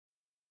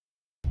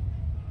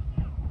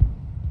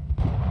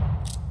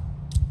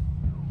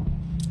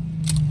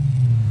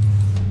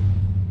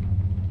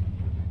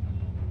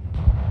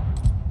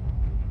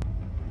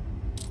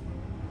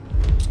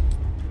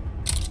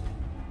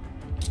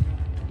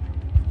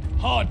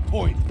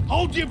Hardpoint.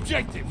 Hold the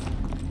objective.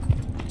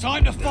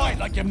 Time to fight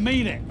like you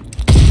mean it.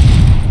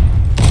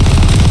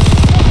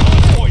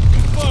 Hardpoint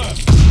confirmed.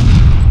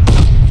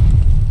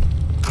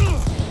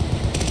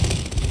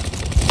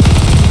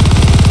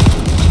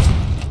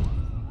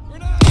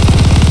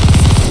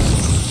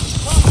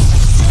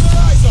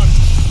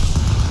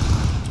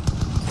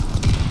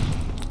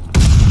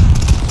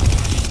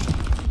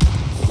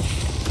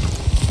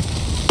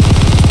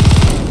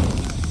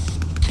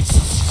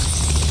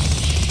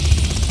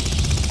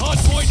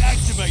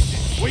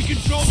 We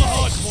control the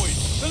hard point.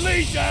 The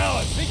lead's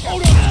ours.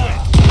 Hold on to it.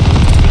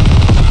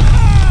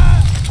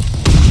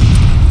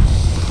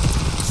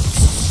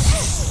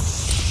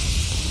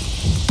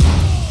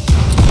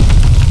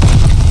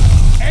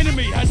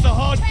 Enemy has the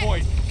hard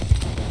point.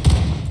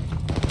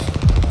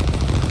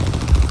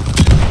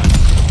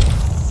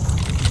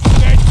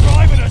 They're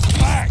driving us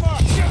back.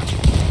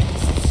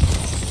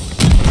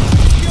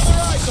 Feel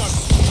their eyes on us.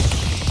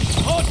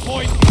 Hard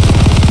point.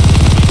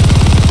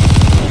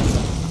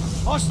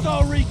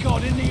 Hostile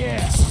recon in the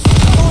air.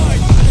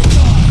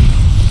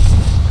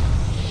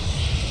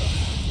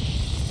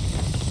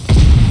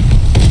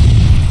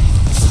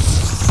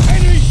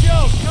 Enemy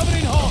shells coming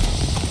in hot.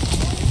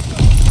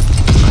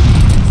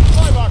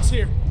 Supply box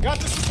here. Got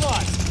the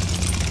supplies.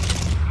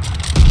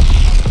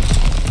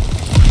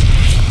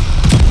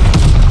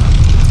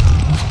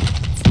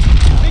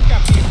 Think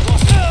I'm being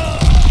blocked.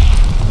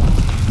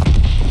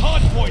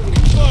 Hardpoint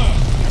confirmed.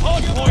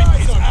 Hardpoint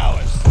is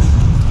ours.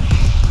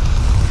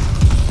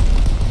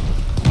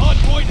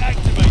 Hardpoint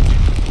activated.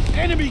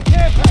 Enemy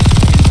care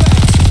package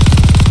inbound.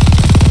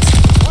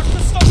 Watch the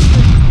stop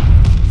stick.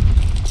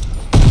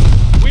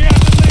 We have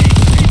the lead.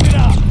 Keep it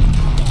up.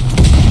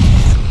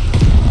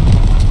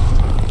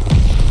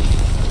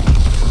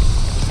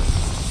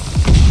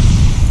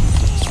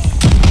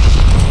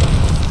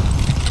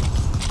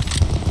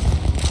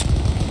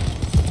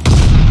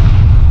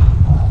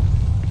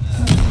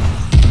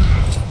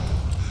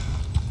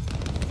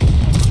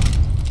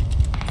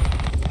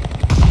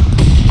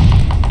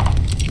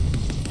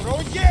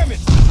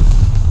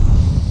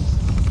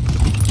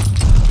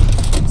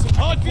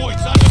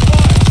 Hardpoint's under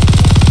fire.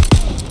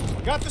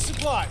 Got the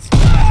supplies.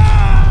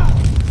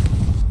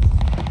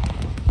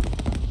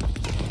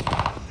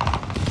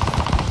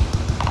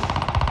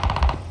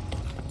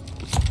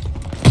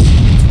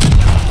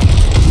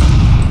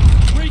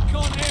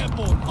 Recon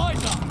airborne.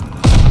 Eyes up.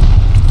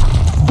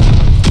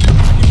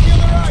 You feel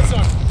their eyes on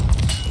it.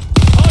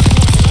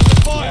 Hardpoint's under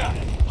fire.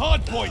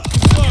 Hardpoint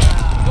confirmed.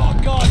 Got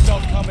a guard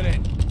dog coming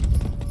in.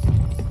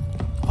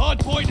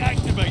 Hardpoint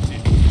activated.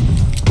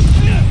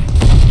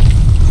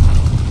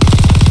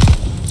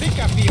 Think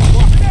I'm being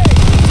blocked.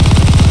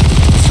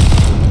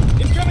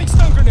 Incoming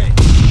stun grenade.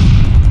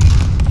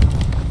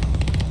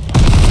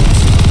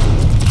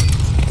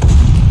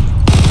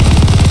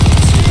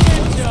 Team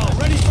intel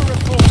ready for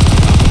report.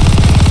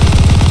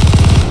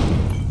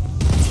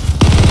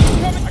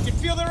 Incoming. I can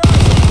feel their eyes.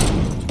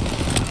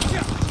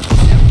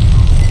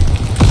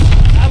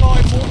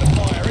 Allied mortar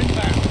fire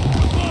inbound.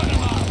 Burn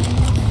them up.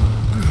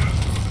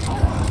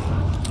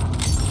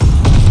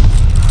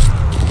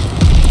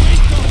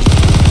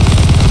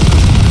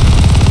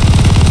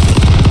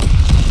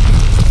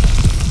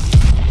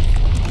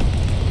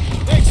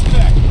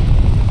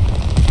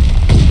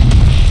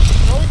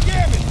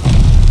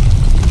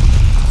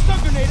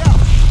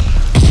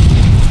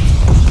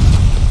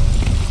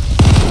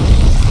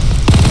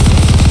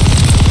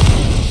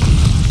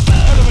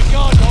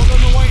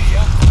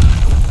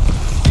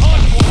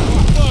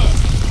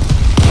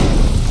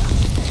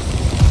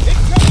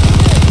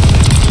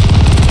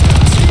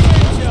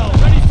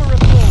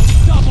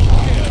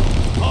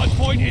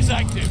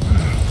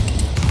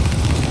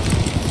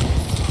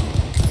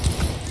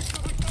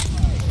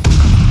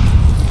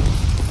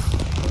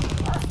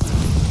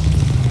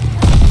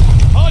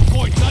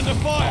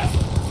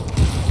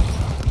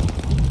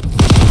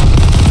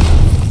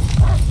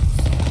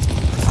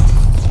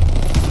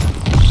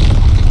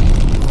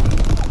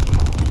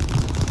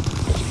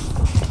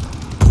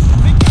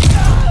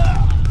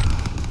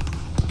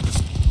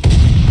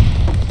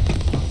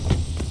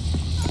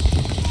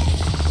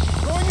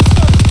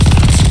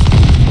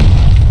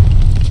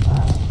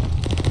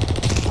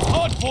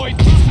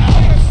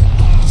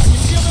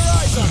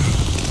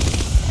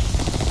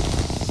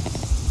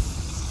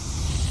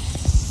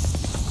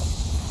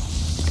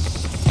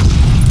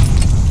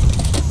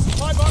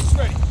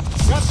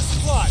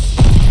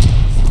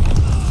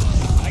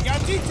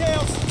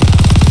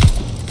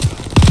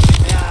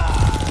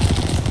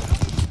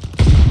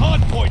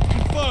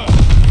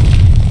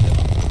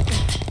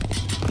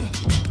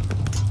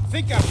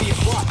 think I'm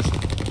being watched.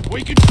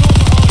 We control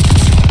the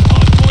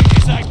hardpoint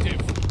is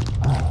active.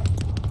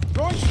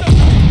 Throwing stuff.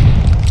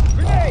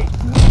 Grenade!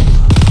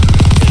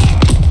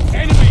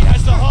 Enemy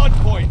has the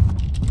hardpoint.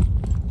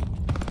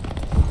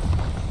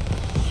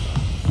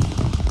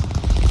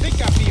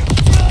 Think I'm being...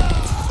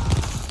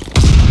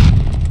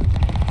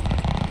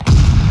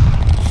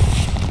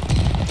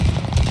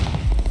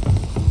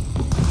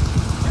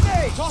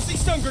 Grenade! Tossing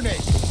stun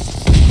grenade.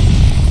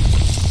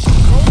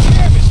 Throwing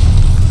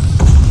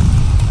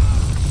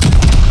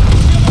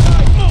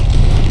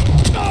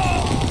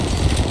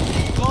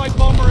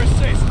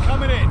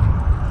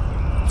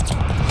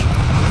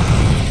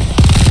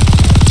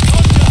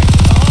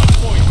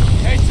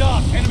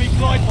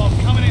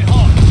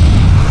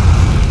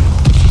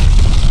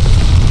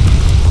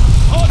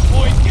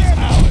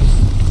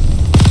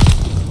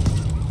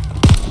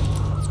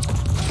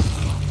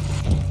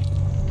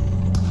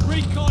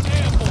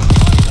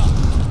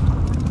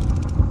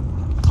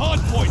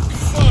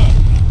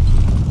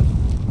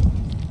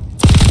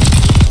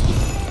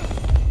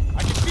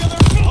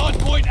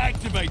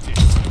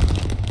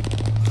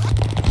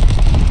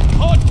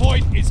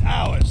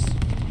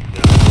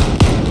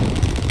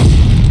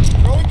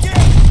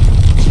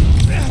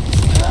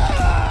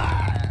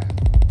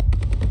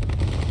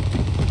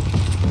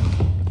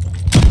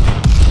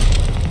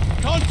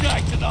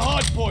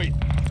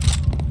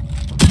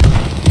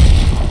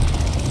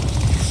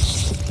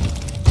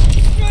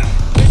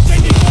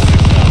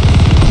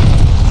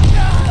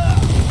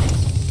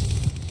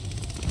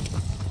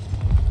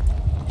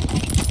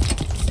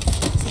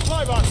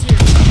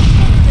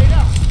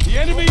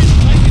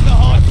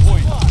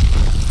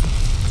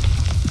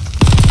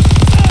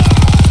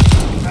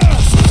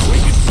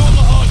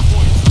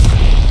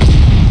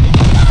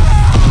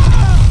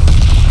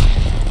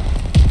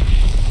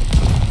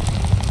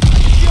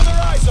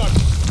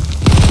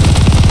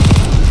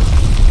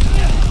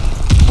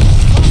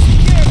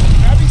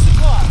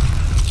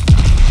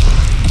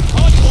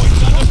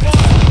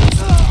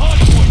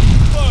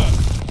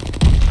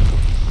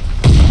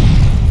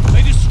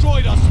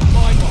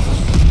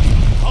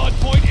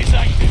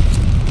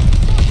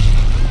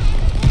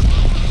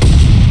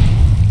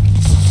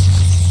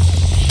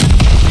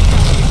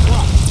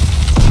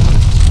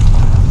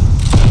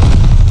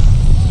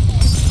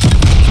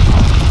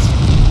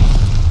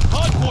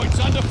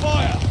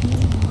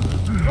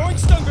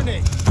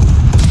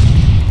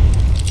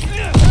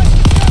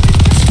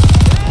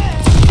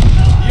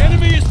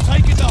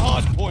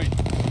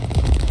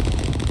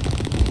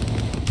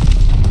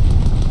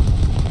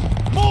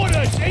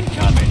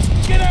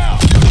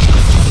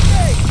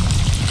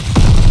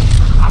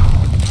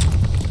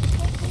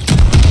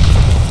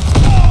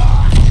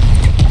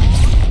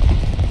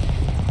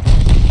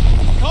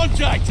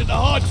at the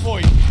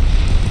hardpoint.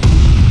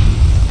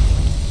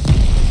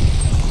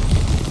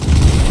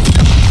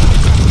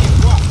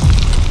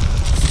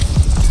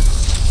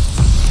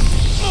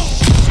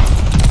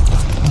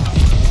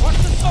 Watch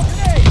the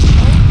stockade!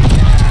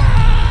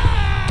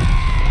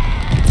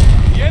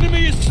 The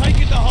enemy has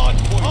taken the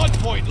hardpoint.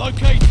 Hardpoint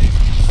located.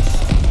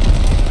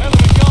 Hell of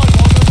a